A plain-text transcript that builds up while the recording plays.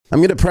I'm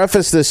going to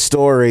preface this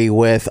story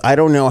with I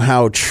don't know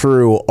how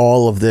true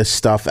all of this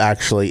stuff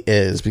actually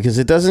is, because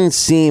it doesn't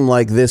seem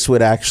like this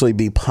would actually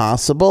be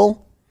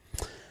possible.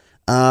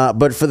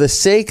 But for the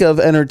sake of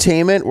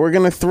entertainment, we're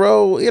going to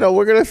throw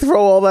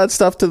all that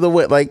stuff to the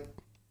wind. Like,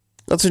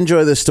 let's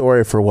enjoy this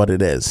story for what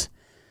it is.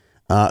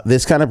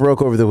 This kind of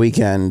broke over the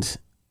weekend.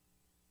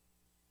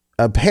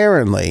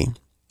 Apparently,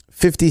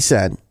 50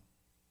 Cent,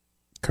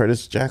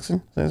 Curtis Jackson,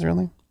 is that his real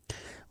name?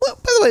 Well,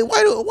 by the way,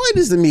 why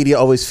does the media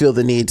always feel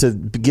the need to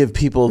give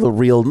people the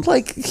real,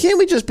 like,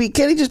 can't he just be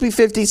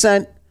 50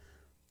 Cent?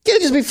 Can't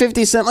it just be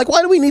 50 Cent? Like,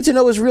 why do we need to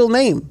know his real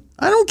name?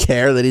 I don't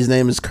care that his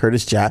name is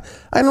Curtis Jackson.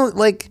 I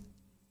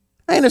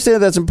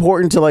understand that's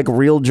important to, like,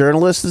 real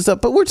journalists and stuff,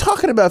 but we're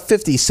talking about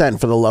 50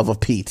 Cent, for the love of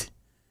Pete.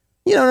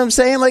 You know what I'm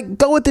saying? Like,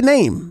 go with the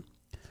name.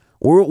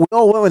 We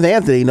all went with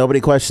Anthony.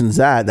 Nobody questions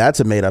that. That's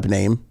a made up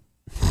name.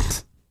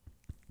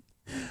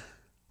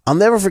 I'll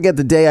never forget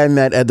the day I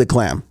met Ed the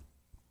Clam.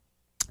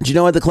 Do you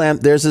know Ed the Clam?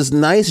 There's this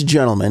nice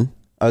gentleman,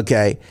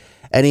 okay,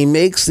 and he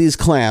makes these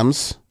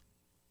clams,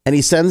 and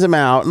he sends them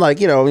out, and,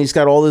 like, you know, he's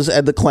got all this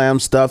Ed the Clam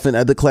stuff, and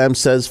Ed the Clam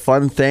says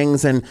fun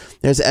things, and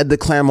there's Ed the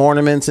Clam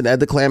ornaments, and Ed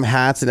the Clam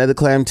hats, and Ed the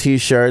Clam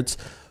t-shirts,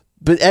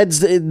 but Ed's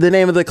the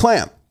name of the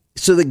clam.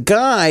 So the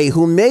guy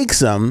who makes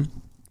them,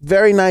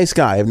 very nice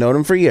guy, I've known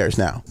him for years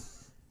now.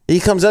 He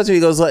comes up to me,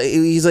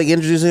 he's like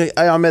introducing me,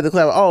 hey, I'm Ed the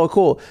Clam. Oh,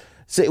 cool.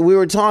 So we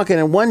were talking,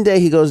 and one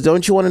day he goes,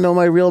 don't you want to know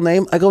my real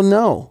name? I go,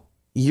 no.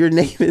 Your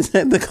name is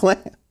Ed the Clam.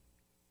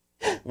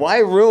 Why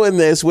ruin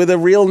this with a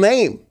real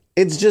name?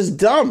 It's just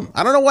dumb.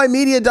 I don't know why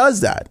media does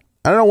that.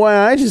 I don't know why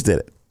I just did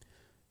it.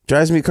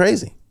 Drives me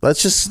crazy.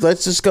 Let's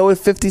just go with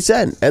 50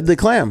 Cent, Ed the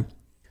Clam.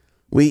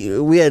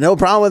 We had no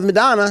problem with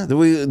Madonna. Do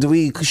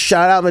we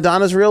shout out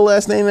Madonna's real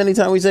last name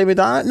anytime we say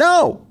Madonna?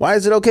 No. Why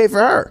is it okay for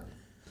her?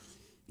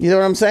 You know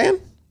what I'm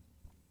saying?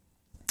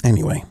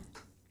 Anyway,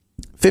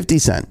 50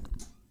 Cent.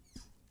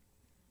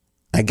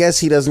 I guess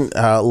he doesn't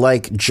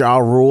like Ja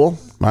Rule.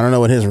 I don't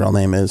know what his real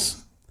name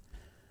is.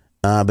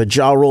 But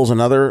Ja Rule's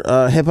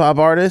another hip hop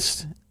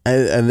artist.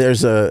 And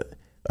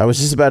I was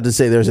just about to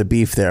say there's a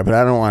beef there, but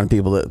I don't want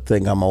people to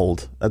think I'm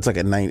old. That's like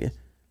a 90.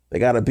 They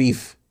got a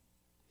beef.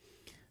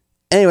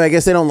 Anyway, I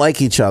guess they don't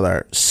like each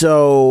other.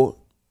 So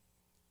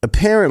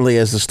apparently,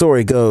 as the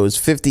story goes,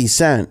 50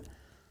 Cent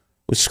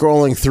was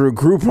scrolling through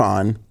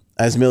Groupon,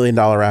 as $1 Million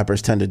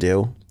rappers tend to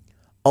do.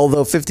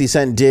 Although 50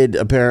 Cent did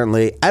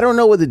apparently, I don't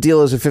know what the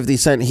deal is with 50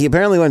 Cent. He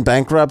apparently went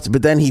bankrupt,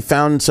 but then he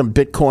found some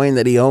Bitcoin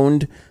that he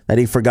owned that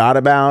he forgot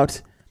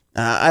about.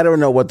 I don't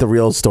know what the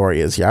real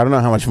story is here. I don't know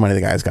how much money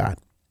the guy's got.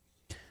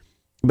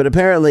 But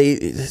apparently,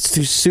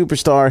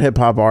 superstar hip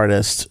hop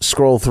artists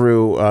scroll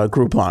through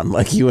Groupon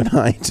like you and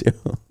I do.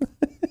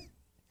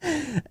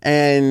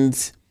 And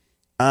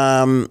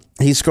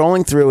he's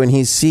scrolling through and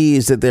he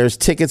sees that there's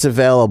tickets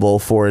available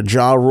for a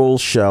Ja Rule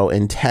show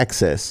in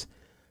Texas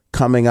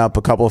coming up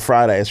a couple of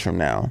Fridays from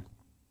now.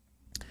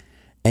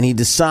 And he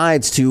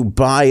decides to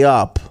buy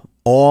up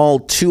all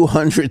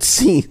 200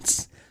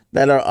 seats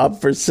that are up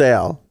for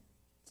sale.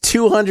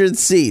 200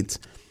 seats.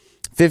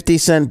 50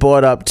 Cent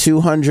bought up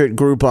 200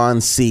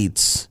 Groupon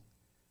seats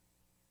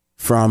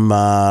from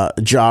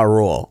Ja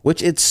Rule,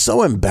 which it's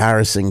so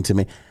embarrassing to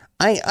me.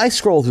 I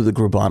scroll through the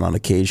Groupon on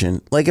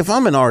occasion. Like, if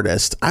I'm an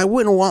artist, I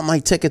wouldn't want my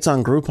tickets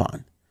on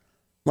Groupon.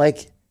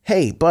 Like,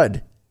 hey,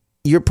 bud,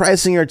 you're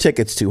pricing your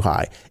tickets too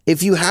high.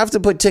 If you have to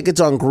put tickets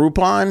on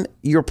Groupon,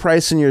 you're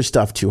pricing your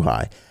stuff too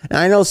high. And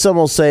I know some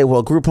will say,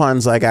 well,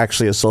 Groupon's like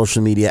actually a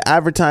social media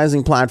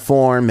advertising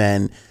platform,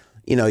 and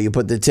you know, you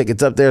put the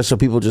tickets up there so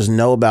people just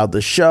know about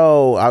the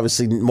show.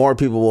 Obviously, more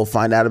people will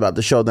find out about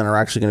the show than are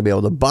actually going to be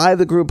able to buy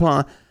the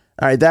Groupon.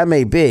 All right, that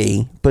may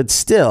be, but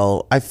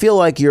still, I feel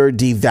like you're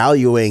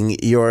devaluing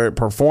your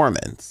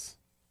performance.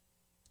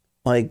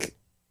 Like,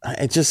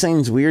 it just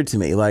seems weird to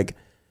me. Like,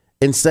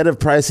 instead of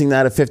pricing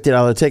that a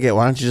 $50 ticket,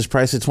 why don't you just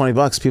price it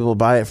 $20? People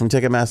buy it from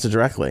Ticketmaster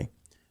directly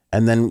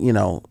and then, you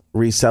know,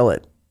 resell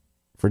it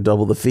for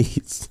double the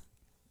fees,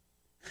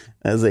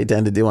 as they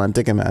tend to do on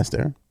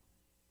Ticketmaster.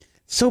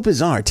 So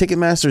bizarre.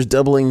 Ticketmaster's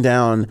doubling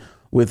down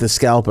with the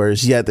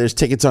scalpers, yet there's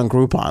tickets on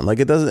Groupon. Like,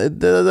 it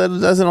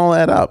doesn't all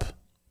add up.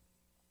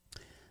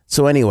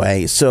 So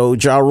anyway, so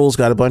Ja Rule's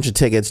got a bunch of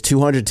tickets,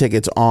 200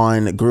 tickets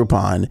on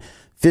Groupon.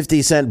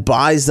 50 Cent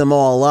buys them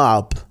all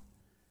up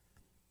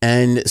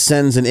and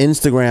sends an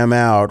Instagram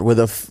out with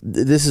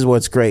this is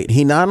what's great.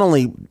 He not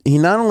only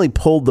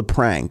pulled the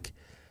prank,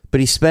 but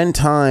he spent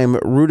time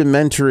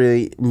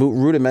rudimentarily,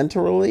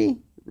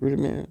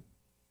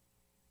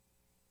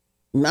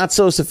 not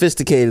so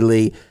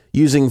sophisticatedly,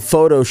 using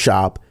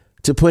Photoshop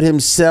to put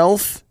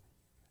himself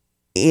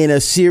in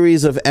a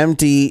series of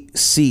empty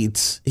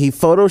seats. He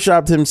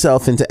photoshopped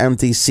himself into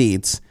empty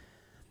seats.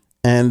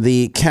 And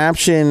the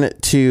caption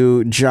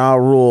to Ja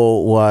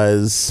Rule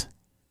was,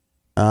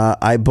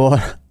 I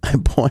bought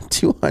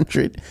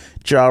 200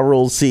 Ja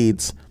Rule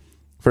seats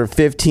for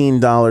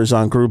 $15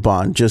 on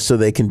Groupon just so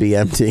they can be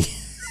empty.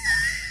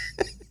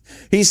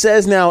 He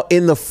says now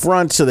in the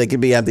front so they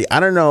can be empty. I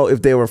don't know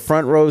if they were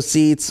front row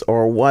seats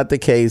or what the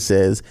case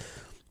is,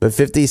 but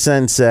 50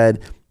 Cent said,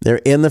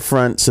 They're in the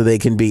front so they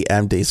can be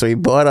empty. So he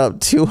bought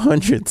up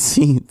 200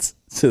 seats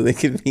so they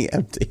could be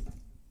empty.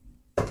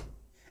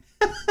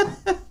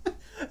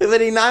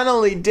 But he not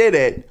only did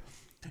it,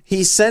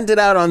 he sent it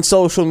out on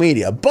social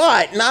media.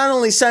 But not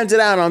only sent it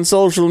out on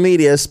social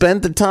media,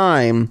 spent the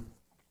time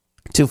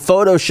to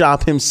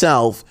Photoshop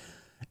himself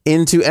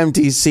into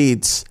empty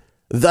seats,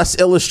 thus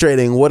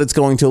illustrating what it's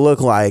going to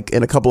look like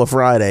in a couple of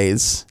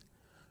Fridays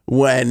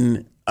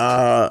when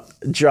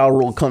Ja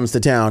Rule comes to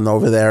town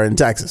over there in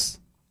Texas.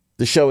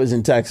 The show is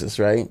in Texas,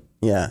 right?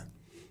 Yeah.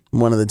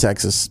 One of the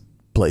Texas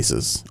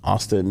places.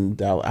 Austin,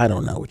 Dallas. I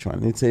don't know which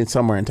one. It's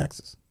somewhere in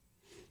Texas.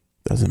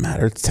 Doesn't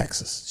matter. It's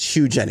Texas. It's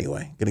huge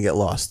anyway. Gonna get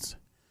lost.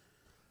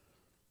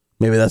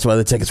 Maybe that's why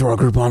the tickets were on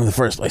Groupon in the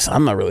first place.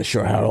 I'm not really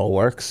sure how it all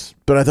works.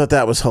 But I thought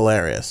that was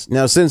hilarious.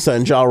 Now, since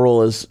then, Ja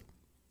Rule has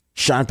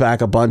shot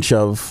back a bunch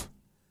of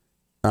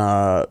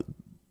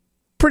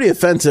pretty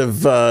offensive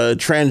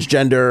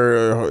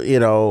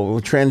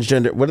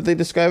transgender, what did they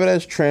describe it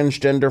as?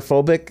 Transgender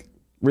phobic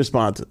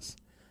responses.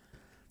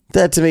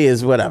 That to me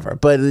is whatever.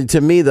 But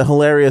to me, the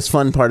hilarious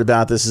fun part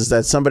about this is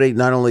that somebody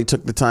not only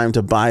took the time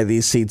to buy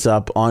these seats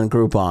up on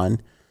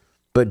Groupon,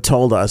 but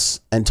told us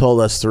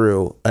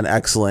through an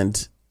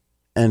excellent,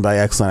 and by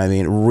excellent, I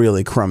mean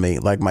really crummy,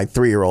 like my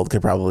 3-year-old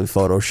could probably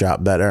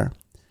Photoshop better.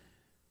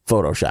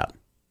 Photoshop.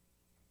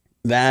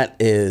 That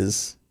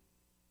is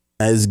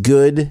as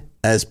good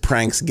as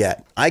pranks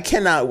get. I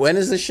cannot, when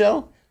is the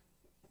show?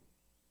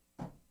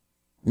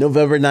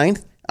 November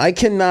 9th? I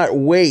cannot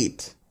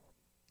wait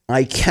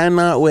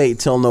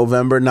till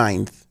November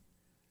 9th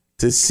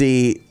to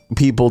see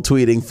people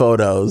tweeting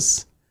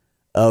photos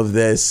of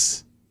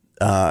this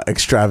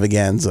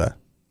extravaganza.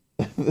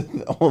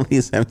 All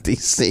these empty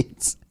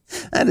seats.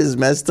 That is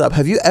messed up.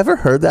 Have you ever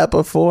heard that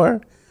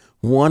before?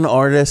 One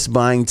artist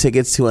buying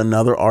tickets to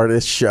another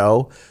artist's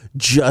show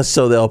just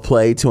so they'll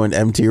play to an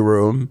empty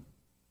room?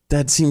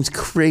 That seems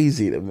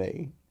crazy to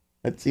me.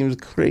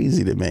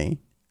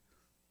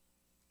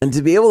 And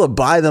to be able to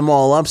buy them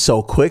all up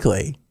so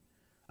quickly.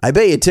 I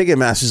bet you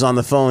Ticketmaster's on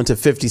the phone to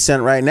 50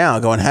 Cent right now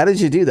going, how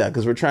did you do that?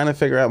 Because we're trying to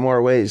figure out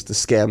more ways to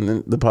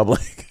scam the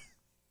public.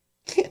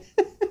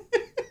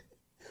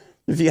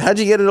 How'd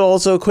you get it all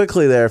so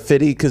quickly there,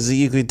 Fitty? Because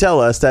you could tell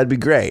us, that'd be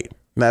great.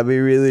 That'd be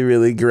really,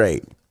 really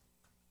great.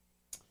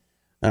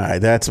 All right,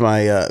 that's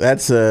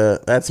a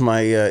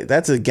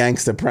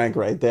gangster prank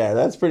right there.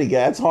 That's pretty good.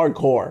 That's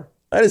hardcore.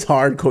 That is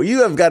hardcore.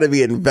 You have got to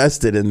be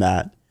invested in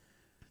that.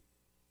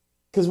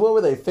 Because what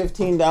were they,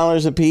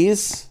 $15 a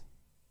piece?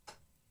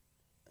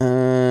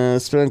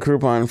 Spend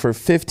coupon for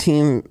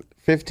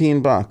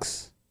 15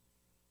 bucks.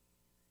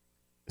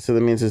 So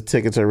that means his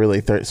tickets are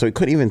really 30. So he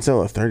couldn't even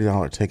sell a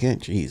 $30 ticket.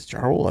 Jeez, Ja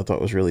Rule I thought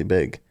was really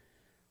big.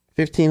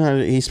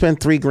 $1,500. He spent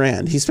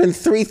 $3,000. He spent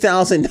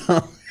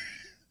 $3,000.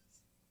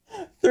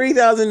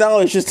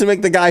 $3,000 just to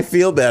make the guy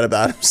feel bad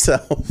about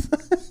himself.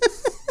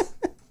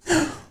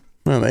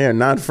 Well, they are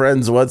not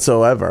friends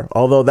whatsoever.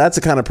 Although that's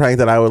the kind of prank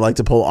that I would like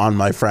to pull on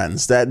my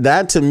friends.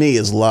 That to me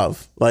is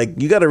love. Like,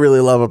 you got to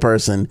really love a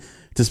person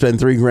to spend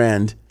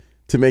 $3,000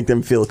 to make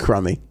them feel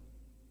crummy.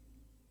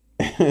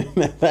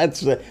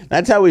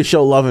 That's how we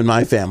show love in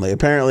my family.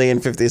 Apparently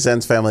in 50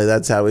 Cent's family,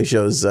 that's how he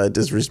shows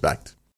disrespect.